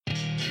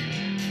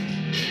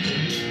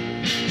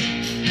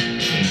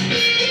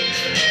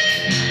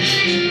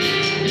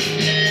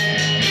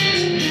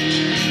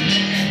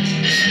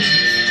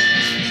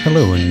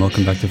Hello and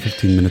welcome back to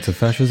 15 Minutes of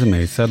Fascism,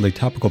 a sadly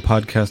topical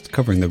podcast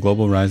covering the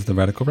global rise of the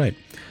radical right.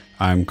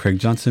 I'm Craig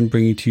Johnson,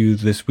 bringing to you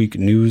this week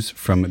news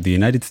from the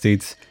United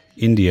States,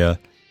 India,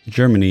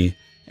 Germany,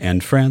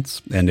 and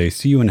France, and a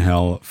See You in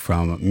Hell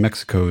from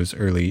Mexico's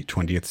early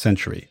 20th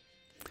century.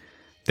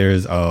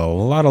 There's a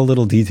lot of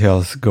little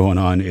details going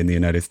on in the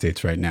United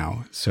States right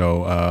now.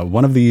 So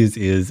one of these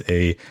is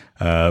a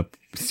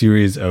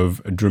series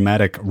of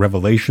dramatic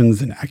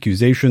revelations and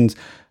accusations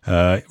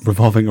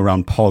revolving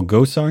around Paul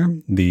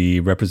Gosar, the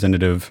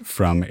representative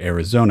from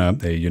Arizona,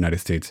 a United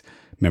States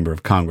member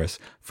of Congress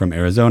from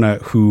Arizona,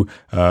 who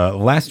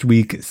last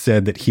week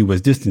said that he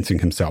was distancing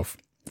himself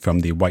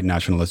from the white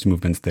nationalist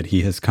movements that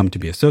he has come to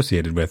be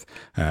associated with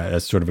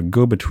as sort of a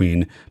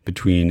go-between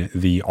between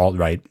the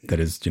alt-right,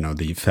 that is,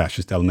 the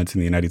fascist elements in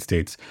the United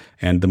States,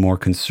 and the more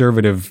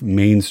conservative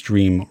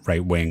mainstream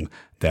right wing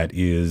that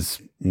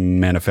is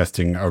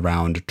manifesting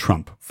around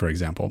Trump, for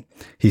example.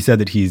 He said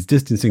that he's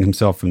distancing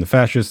himself from the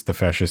fascists. The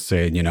fascists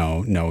say,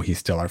 no, he's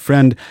still our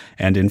friend.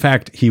 And in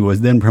fact, he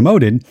was then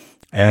promoted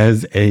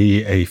as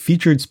a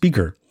featured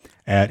speaker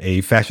at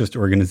a fascist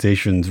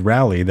organization's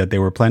rally that they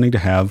were planning to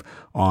have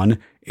on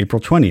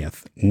April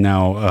 20th.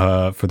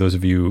 Now, for those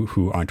of you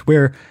who aren't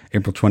aware,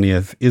 April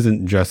 20th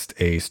isn't just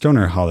a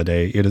stoner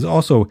holiday. It is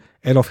also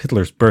Adolf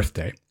Hitler's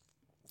birthday.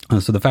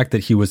 So the fact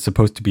that he was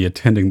supposed to be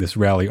attending this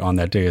rally on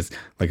that day is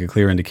like a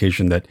clear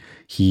indication that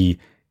he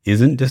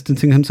isn't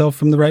distancing himself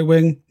from the right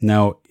wing.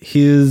 Now,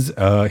 his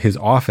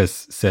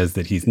office says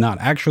that he's not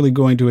actually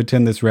going to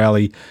attend this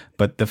rally,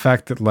 but the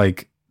fact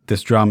that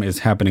this drama is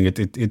happening,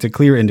 it's a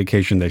clear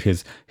indication that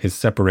his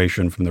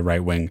separation from the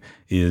right wing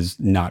is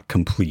not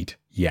complete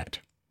yet.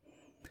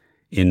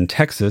 In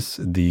Texas,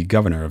 the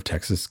governor of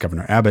Texas,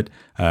 Governor Abbott,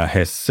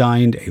 has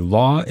signed a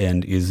law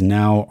and is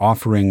now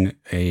offering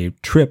a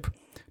trip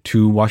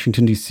to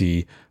Washington,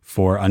 D.C.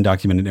 for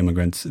undocumented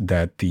immigrants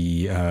that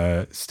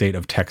the state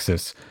of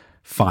Texas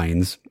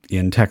finds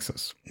in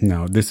Texas.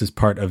 Now, this is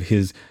part of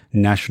his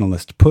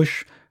nationalist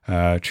push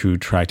to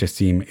try to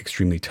seem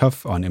extremely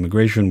tough on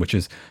immigration, which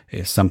is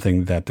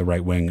something that the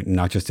right wing,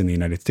 not just in the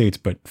United States,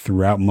 but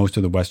throughout most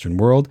of the Western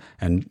world,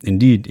 and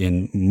indeed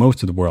in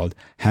most of the world,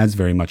 has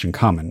very much in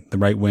common. The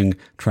right wing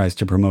tries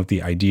to promote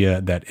the idea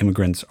that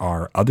immigrants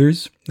are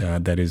others,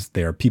 that is,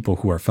 they are people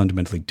who are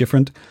fundamentally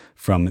different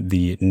from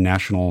the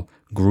national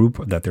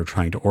group that they're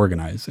trying to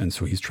organize. And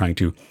so he's trying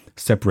to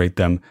separate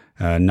them,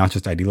 not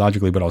just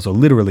ideologically, but also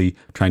literally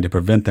trying to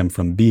prevent them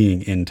from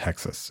being in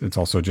Texas. It's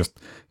also just,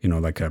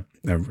 like a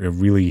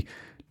really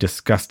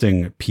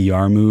disgusting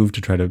PR move to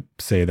try to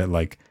say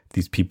that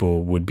these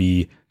people would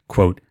be,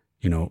 quote,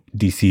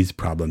 DC's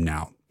problem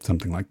now,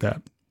 something like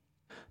that.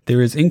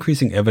 There is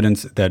increasing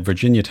evidence that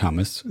Virginia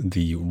Thomas,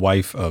 the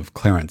wife of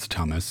Clarence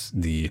Thomas,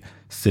 the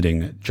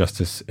sitting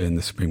justice in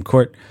the Supreme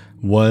Court,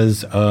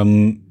 was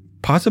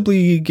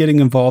possibly getting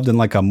involved in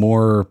a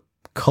more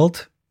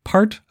cult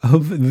part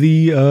of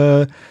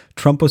the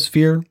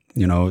Trumposphere.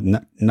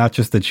 Not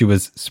just that she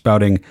was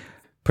spouting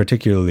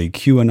particularly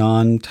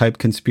QAnon type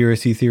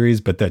conspiracy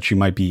theories, but that she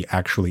might be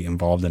actually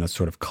involved in a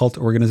sort of cult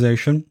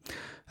organization.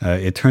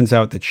 It turns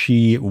out that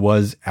she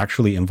was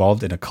actually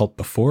involved in a cult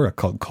before, a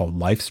cult called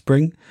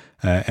LifeSpring,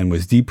 and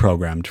was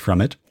deprogrammed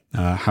from it.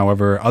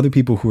 However, other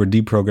people who were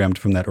deprogrammed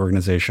from that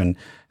organization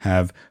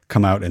have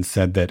come out and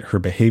said that her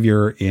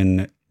behavior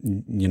in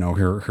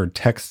her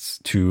texts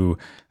to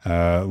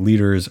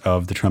leaders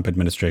of the Trump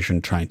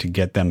administration, trying to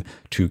get them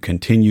to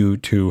continue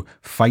to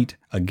fight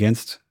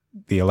against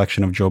the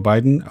election of Joe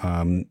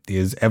Biden,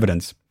 is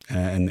evidence,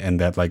 and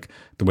that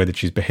the way that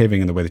she's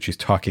behaving and the way that she's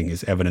talking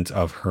is evidence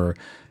of her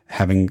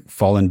having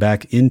fallen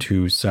back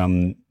into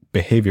some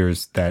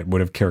behaviors that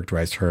would have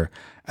characterized her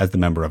as the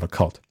member of a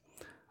cult.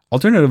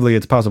 Alternatively,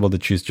 it's possible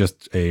that she's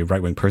just a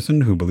right-wing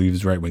person who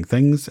believes right-wing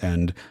things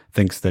and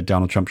thinks that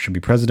Donald Trump should be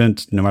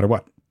president no matter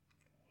what.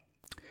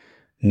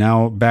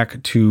 Now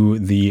back to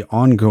the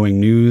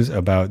ongoing news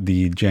about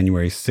the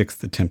January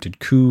 6th attempted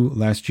coup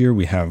last year.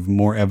 We have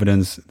more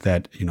evidence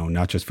that,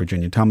 not just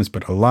Virginia Thomas,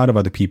 but a lot of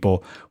other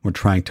people were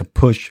trying to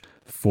push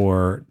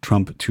for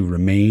Trump to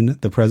remain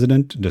the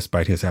president,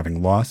 despite his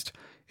having lost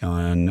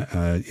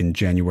in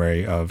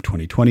January of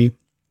 2020.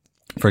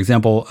 For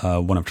example,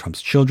 one of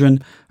Trump's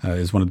children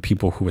is one of the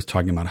people who was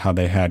talking about how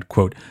they had,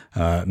 quote,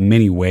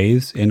 many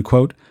ways, end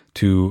quote,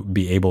 to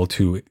be able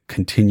to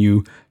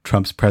continue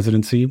Trump's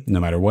presidency, no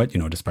matter what,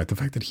 despite the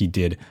fact that he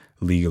did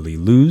legally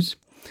lose.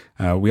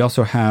 We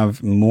also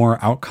have more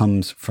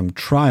outcomes from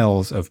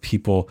trials of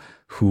people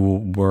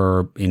who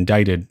were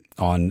indicted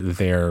on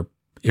their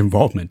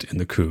involvement in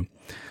the coup.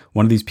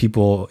 One of these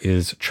people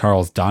is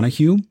Charles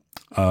Donahue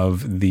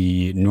of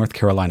the North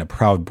Carolina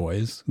Proud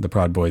Boys. The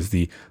Proud Boys,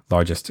 the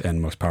largest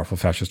and most powerful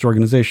fascist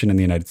organization in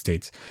the United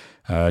States.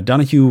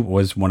 Donahue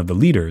was one of the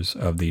leaders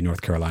of the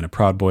North Carolina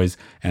Proud Boys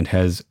and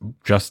has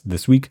just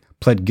this week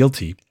pled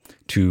guilty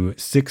to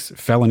 6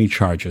 felony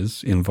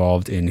charges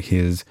involved in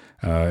his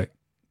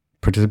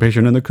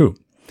participation in the coup.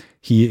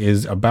 He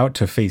is about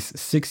to face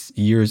 6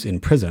 years in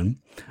prison,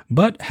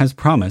 but has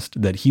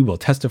promised that he will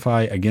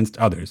testify against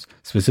others,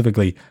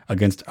 specifically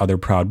against other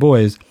Proud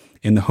Boys,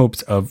 in the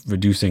hopes of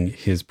reducing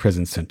his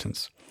prison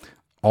sentence.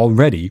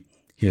 Already,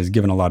 he has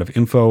given a lot of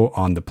info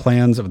on the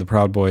plans of the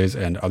Proud Boys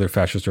and other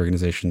fascist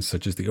organizations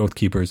such as the Oath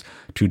Keepers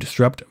to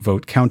disrupt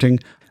vote counting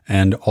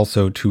and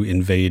also to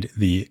invade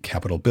the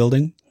Capitol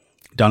building.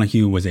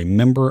 Donahue was a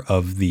member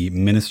of the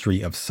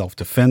Ministry of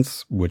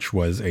Self-Defense, which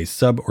was a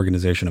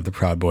sub-organization of the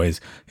Proud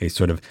Boys, a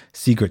sort of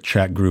secret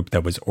chat group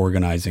that was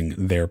organizing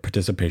their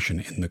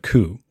participation in the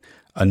coup.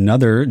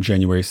 Another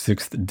January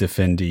 6th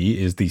defendee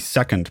is the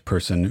second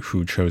person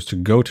who chose to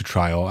go to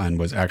trial and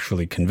was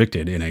actually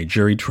convicted in a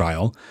jury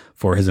trial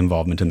for his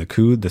involvement in the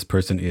coup. This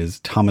person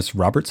is Thomas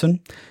Robertson,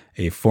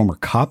 a former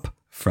cop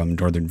from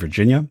Northern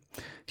Virginia.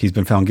 He's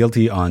been found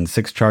guilty on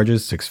 6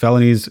 charges, 6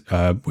 felonies,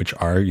 which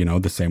are,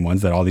 the same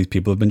ones that all these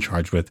people have been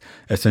charged with,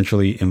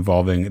 essentially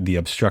involving the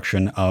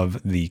obstruction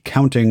of the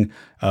counting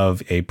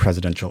of a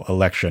presidential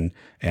election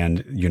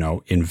and,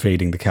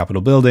 invading the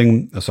Capitol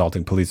building,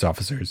 assaulting police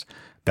officers,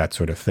 that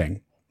sort of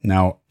thing.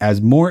 Now, as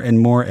more and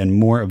more and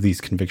more of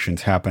these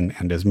convictions happen,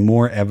 and as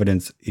more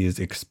evidence is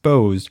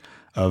exposed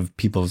of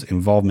people's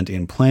involvement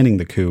in planning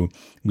the coup,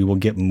 we will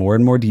get more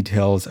and more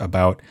details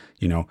about,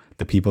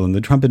 the people in the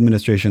Trump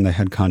administration they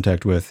had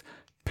contact with,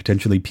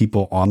 potentially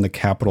people on the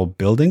Capitol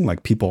building,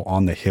 like people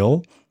on the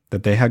Hill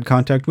that they had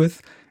contact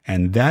with.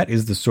 And that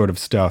is the sort of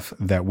stuff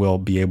that will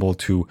be able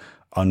to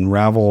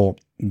unravel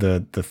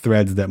the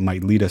threads that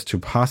might lead us to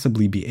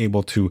possibly be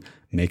able to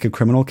make a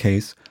criminal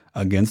case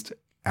against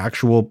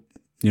actual,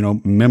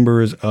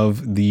 members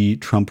of the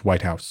Trump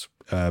White House,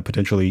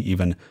 potentially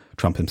even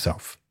Trump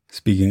himself.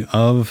 Speaking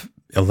of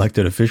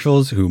elected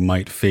officials who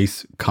might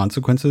face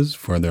consequences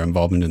for their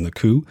involvement in the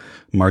coup,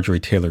 Marjorie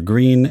Taylor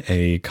Greene,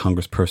 a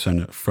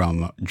congressperson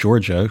from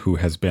Georgia who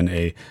has been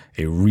a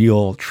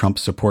real Trump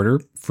supporter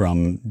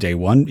from day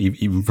one,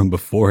 even from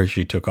before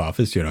she took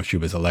office. She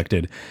was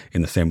elected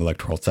in the same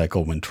electoral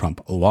cycle when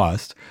Trump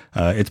lost.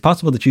 It's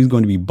possible that she's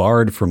going to be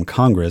barred from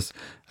Congress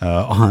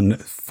on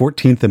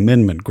 14th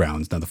Amendment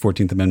grounds. Now, the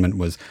 14th Amendment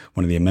was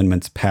one of the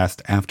amendments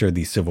passed after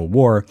the Civil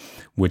War,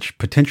 which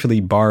potentially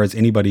bars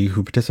anybody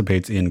who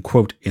participates in,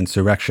 quote,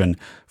 insurrection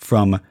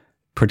from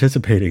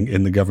participating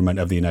in the government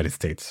of the United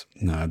States.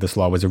 This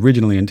law was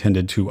originally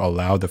intended to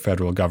allow the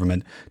federal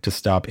government to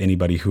stop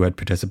anybody who had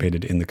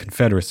participated in the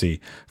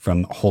Confederacy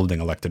from holding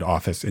elected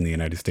office in the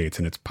United States.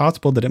 And it's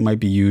possible that it might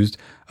be used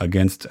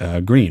against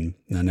Greene.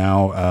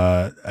 Now,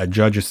 a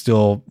judge is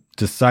still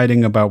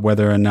deciding about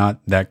whether or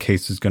not that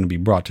case is going to be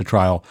brought to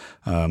trial.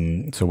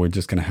 So we're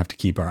just going to have to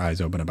keep our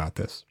eyes open about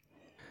this.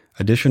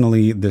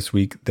 Additionally, this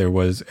week, there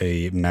was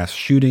a mass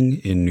shooting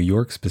in New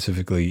York,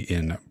 specifically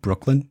in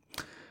Brooklyn.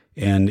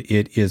 And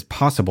it is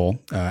possible,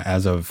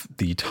 as of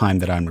the time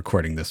that I'm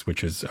recording this,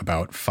 which is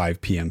about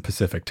 5 p.m.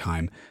 Pacific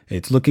time,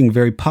 it's looking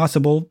very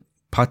possible,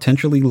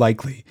 potentially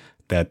likely,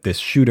 that this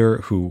shooter,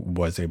 who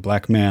was a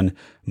black man,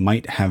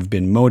 might have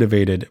been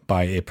motivated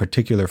by a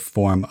particular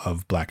form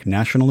of black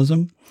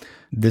nationalism.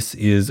 This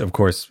is, of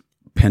course,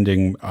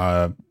 pending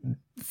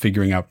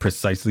figuring out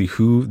precisely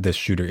who this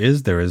shooter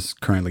is. There is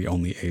currently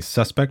only a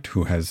suspect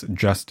who has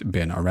just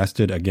been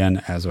arrested,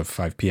 again, as of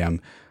 5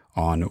 p.m.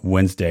 on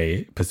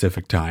Wednesday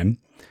Pacific time.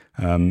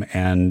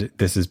 And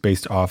this is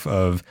based off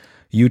of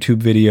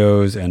YouTube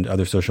videos and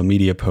other social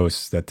media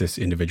posts that this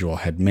individual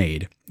had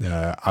made.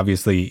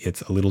 Obviously,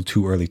 it's a little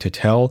too early to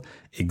tell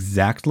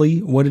exactly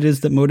what it is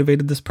that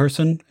motivated this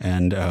person.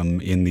 And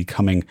in the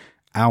coming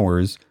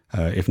hours,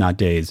 if not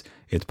days,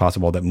 it's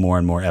possible that more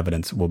and more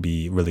evidence will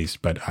be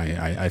released. But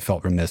I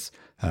felt remiss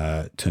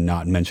to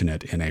not mention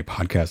it in a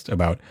podcast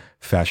about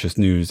fascist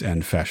news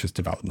and fascist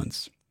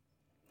developments.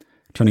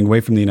 Turning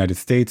away from the United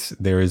States,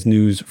 there is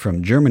news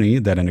from Germany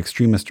that an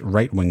extremist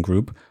right-wing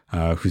group,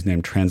 whose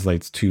name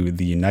translates to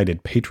the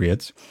United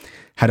Patriots,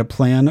 had a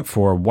plan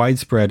for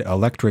widespread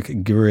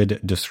electric grid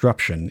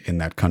disruption in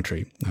that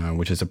country,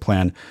 which is a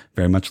plan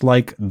very much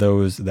like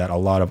those that a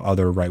lot of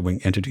other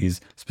right-wing entities,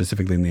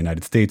 specifically in the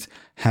United States,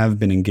 have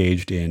been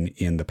engaged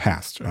in the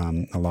past.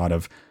 A lot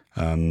of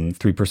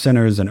Three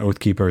Percenters and Oath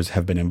Keepers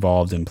have been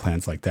involved in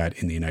plans like that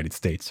in the United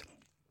States.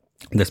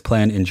 This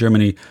plan in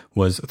Germany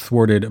was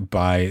thwarted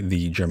by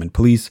the German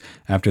police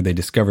after they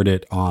discovered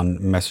it on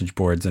message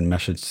boards and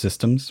message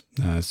systems.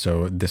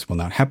 So this will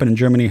not happen in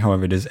Germany.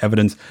 However, it is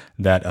evidence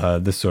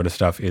that this sort of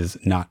stuff is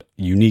not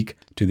unique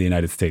to the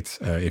United States,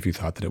 if you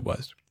thought that it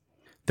was.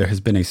 There has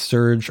been a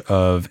surge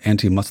of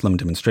anti-Muslim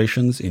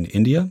demonstrations in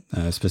India.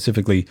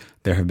 Specifically,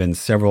 there have been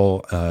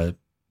several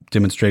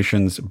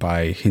demonstrations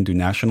by Hindu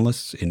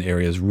nationalists in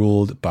areas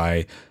ruled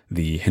by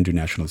the Hindu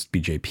nationalist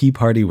BJP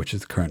party, which is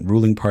the current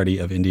ruling party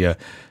of India.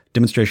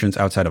 Demonstrations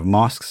outside of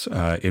mosques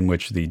in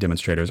which the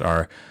demonstrators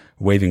are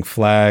waving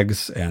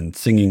flags and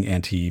singing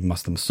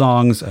anti-Muslim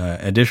songs.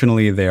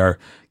 Additionally, they are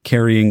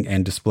carrying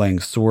and displaying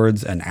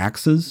swords and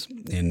axes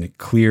in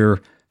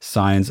clear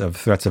signs of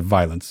threats of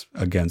violence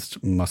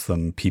against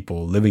Muslim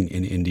people living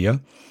in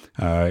India.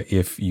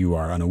 If you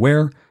are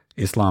unaware,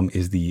 Islam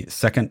is the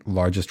second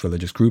largest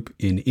religious group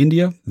in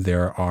India.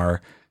 There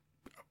are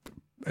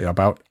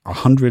about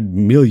 100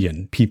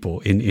 million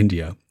people in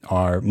India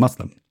are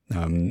Muslim.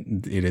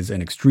 It is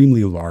an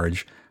extremely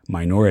large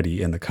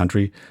minority in the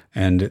country,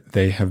 and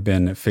they have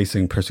been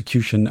facing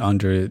persecution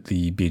under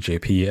the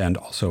BJP and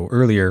also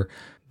earlier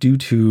due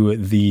to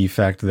the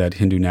fact that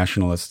Hindu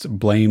nationalists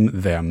blame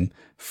them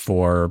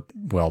for,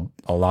 well,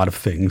 a lot of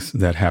things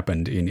that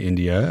happened in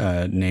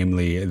India,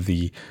 namely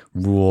the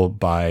rule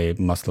by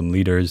Muslim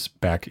leaders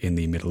back in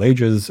the Middle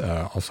Ages,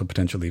 also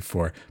potentially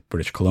for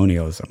British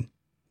colonialism.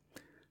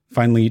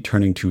 Finally,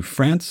 turning to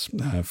France,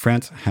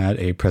 France had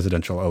a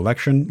presidential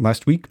election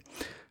last week.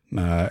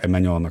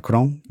 Emmanuel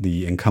Macron,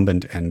 the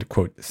incumbent and,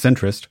 quote,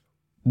 centrist,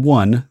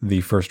 won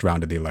the first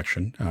round of the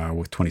election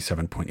with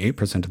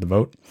 27.8% of the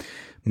vote.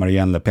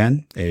 Marine Le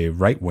Pen, a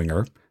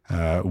right-winger,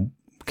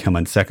 came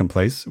in second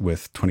place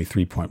with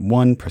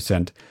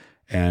 23.1%,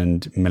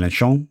 and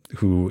Mélenchon,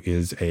 who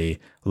is a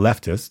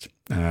leftist,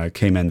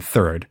 came in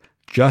third,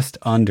 just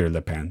under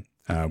Le Pen,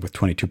 with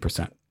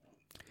 22%.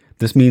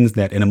 This means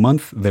that in a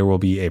month, there will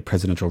be a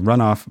presidential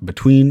runoff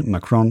between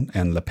Macron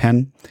and Le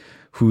Pen,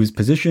 whose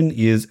position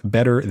is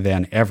better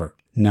than ever.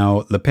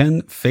 Now, Le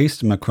Pen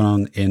faced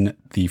Macron in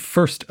the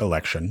first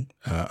election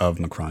of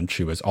Macron.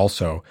 She was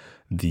also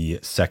the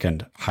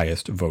second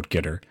highest vote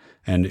getter,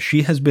 and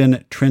she has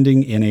been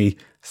trending in a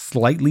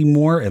slightly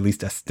more, at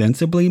least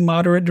ostensibly,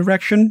 moderate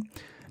direction.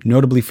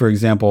 Notably, for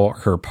example,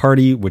 her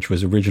party, which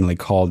was originally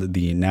called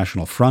the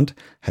National Front,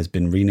 has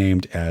been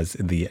renamed as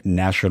the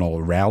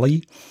National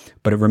Rally,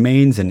 but it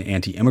remains an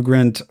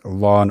anti-immigrant,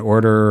 law and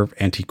order,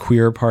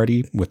 anti-queer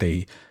party with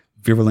a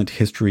virulent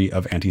history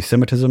of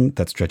anti-Semitism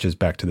that stretches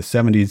back to the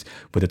 70s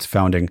with its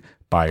founding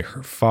by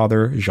her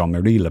father,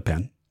 Jean-Marie Le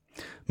Pen.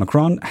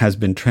 Macron has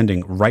been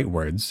trending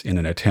rightwards in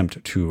an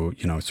attempt to,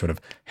 sort of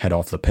head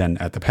off Le Pen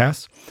at the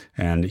pass,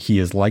 and he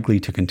is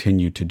likely to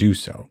continue to do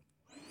so.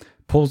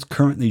 Polls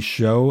currently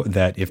show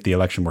that if the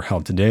election were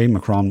held today,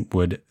 Macron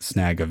would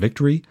snag a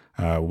victory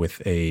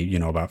with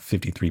about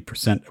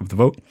 53% of the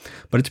vote,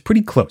 but it's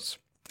pretty close.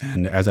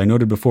 And as I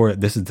noted before,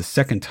 this is the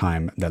second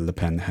time that Le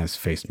Pen has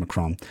faced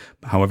Macron.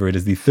 However, it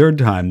is the third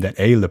time that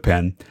Le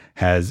Pen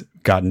has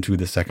gotten to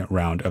the second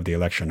round of the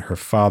election. Her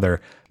father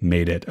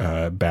made it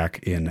back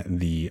in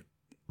the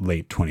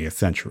late 20th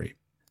century.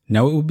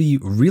 Now, it would be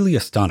really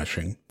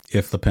astonishing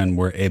if Le Pen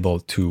were able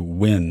to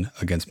win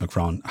against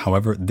Macron.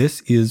 However, this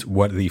is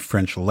what the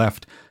French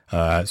left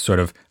sort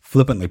of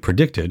flippantly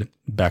predicted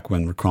back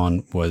when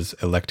Macron was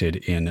elected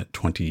in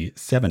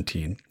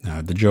 2017.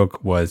 The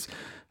joke was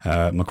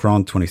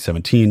Macron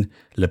 2017,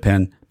 Le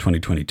Pen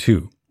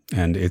 2022.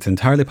 And it's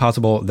entirely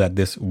possible that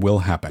this will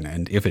happen.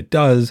 And if it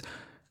does,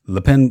 Le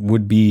Pen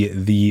would be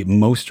the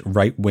most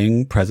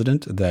right-wing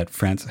president that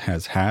France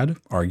has had,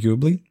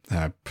 arguably,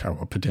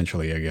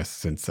 potentially, I guess,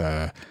 since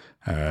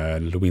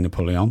Louis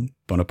Napoleon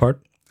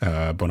Bonaparte,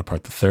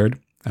 Bonaparte III,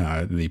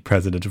 the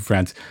president of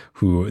France,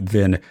 who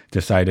then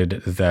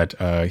decided that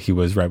he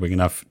was right-wing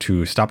enough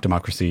to stop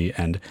democracy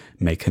and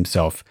make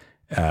himself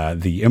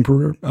the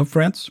emperor of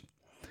France.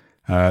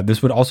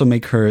 This would also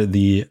make her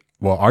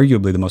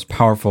arguably the most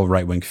powerful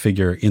right-wing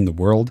figure in the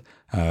world,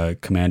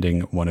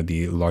 commanding one of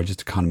the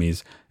largest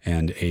economies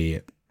and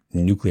a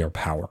nuclear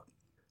power.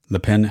 Le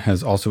Pen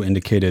has also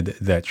indicated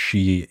that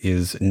she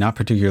is not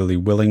particularly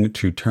willing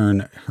to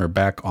turn her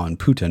back on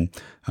Putin,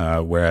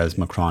 whereas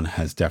Macron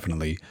has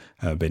definitely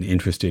been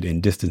interested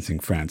in distancing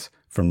France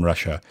from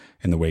Russia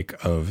in the wake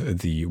of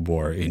the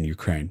war in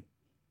Ukraine.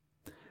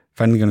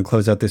 Finally, going to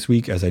close out this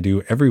week, as I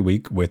do every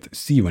week, with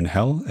See You in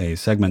Hell, a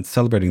segment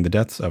celebrating the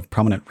deaths of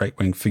prominent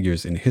right-wing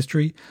figures in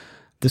history.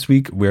 This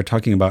week, we're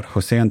talking about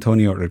José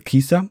Antonio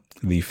Urquiza,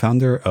 the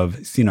founder of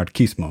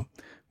Sinarquismo,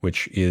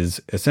 which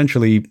is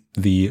essentially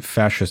the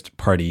fascist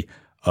party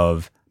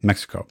of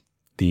Mexico.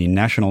 The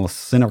National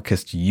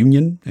Synarchist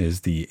Union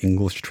is the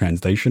English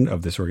translation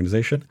of this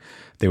organization.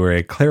 They were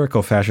a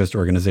clerical fascist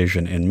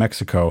organization in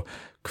Mexico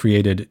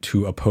created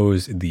to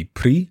oppose the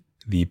PRI,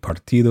 the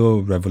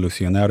Partido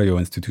Revolucionario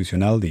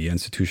Institucional, the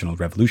Institutional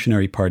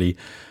Revolutionary Party,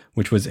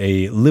 which was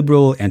a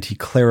liberal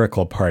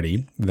anti-clerical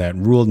party that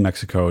ruled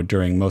Mexico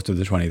during most of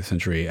the 20th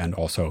century and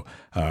also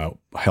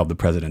held the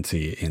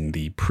presidency in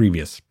the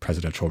previous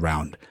presidential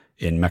round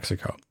in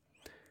Mexico.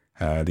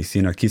 The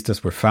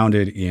Sinarquistas were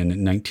founded in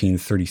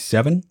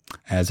 1937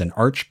 as an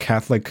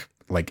arch-Catholic,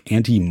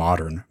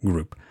 anti-modern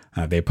group.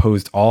 They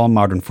opposed all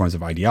modern forms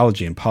of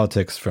ideology and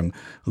politics, from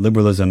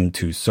liberalism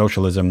to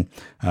socialism.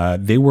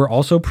 They were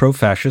also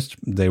pro-fascist.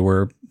 They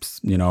were,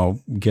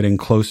 getting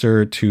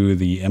closer to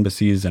the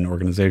embassies and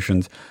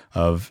organizations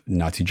of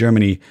Nazi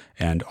Germany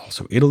and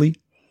also Italy.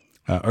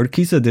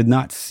 Urquiza did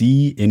not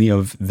see any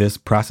of this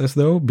process,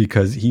 though,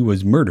 because he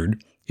was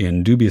murdered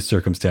in dubious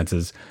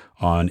circumstances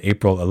on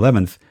April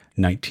 11th,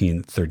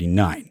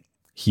 1939.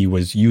 He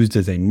was used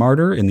as a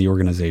martyr in the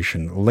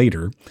organization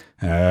later,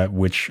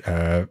 which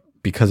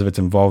because of its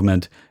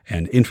involvement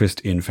and interest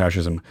in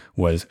fascism,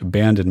 was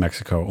banned in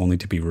Mexico, only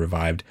to be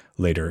revived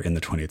later in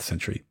the 20th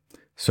century.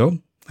 So,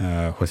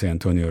 José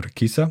Antonio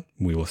Urquiza,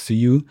 we will see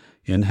you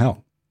in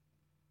hell.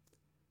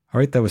 All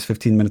right, that was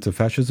 15 Minutes of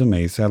Fascism,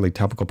 a sadly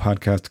topical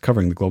podcast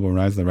covering the global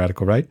rise of the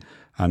radical right.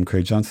 I'm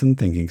Craig Johnson,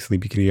 thanking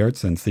Sleepy Kitty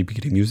Arts and Sleepy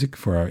Kitty Music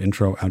for our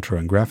intro, outro,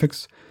 and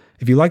graphics.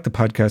 If you like the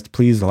podcast,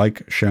 please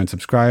like, share, and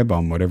subscribe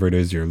on whatever it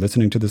is you're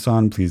listening to this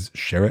on. Please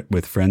share it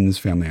with friends,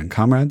 family, and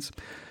comrades.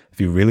 If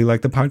you really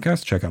like the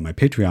podcast, check out my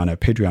Patreon at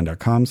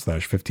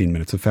patreon.com/15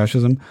 Minutes of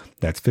Fascism.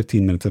 That's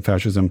 15 Minutes of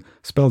Fascism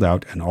spelled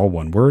out and all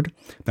one word.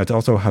 That's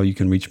also how you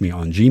can reach me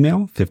on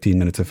Gmail,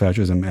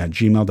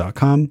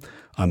 15minutesofascism@gmail.com.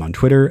 I'm on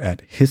Twitter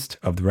at Hist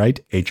of the Right,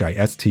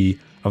 HIST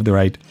of the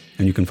Right,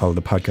 and you can follow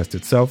the podcast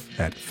itself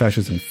at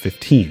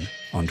Fascism15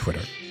 on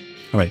Twitter.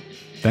 All right,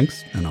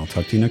 thanks, and I'll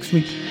talk to you next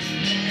week.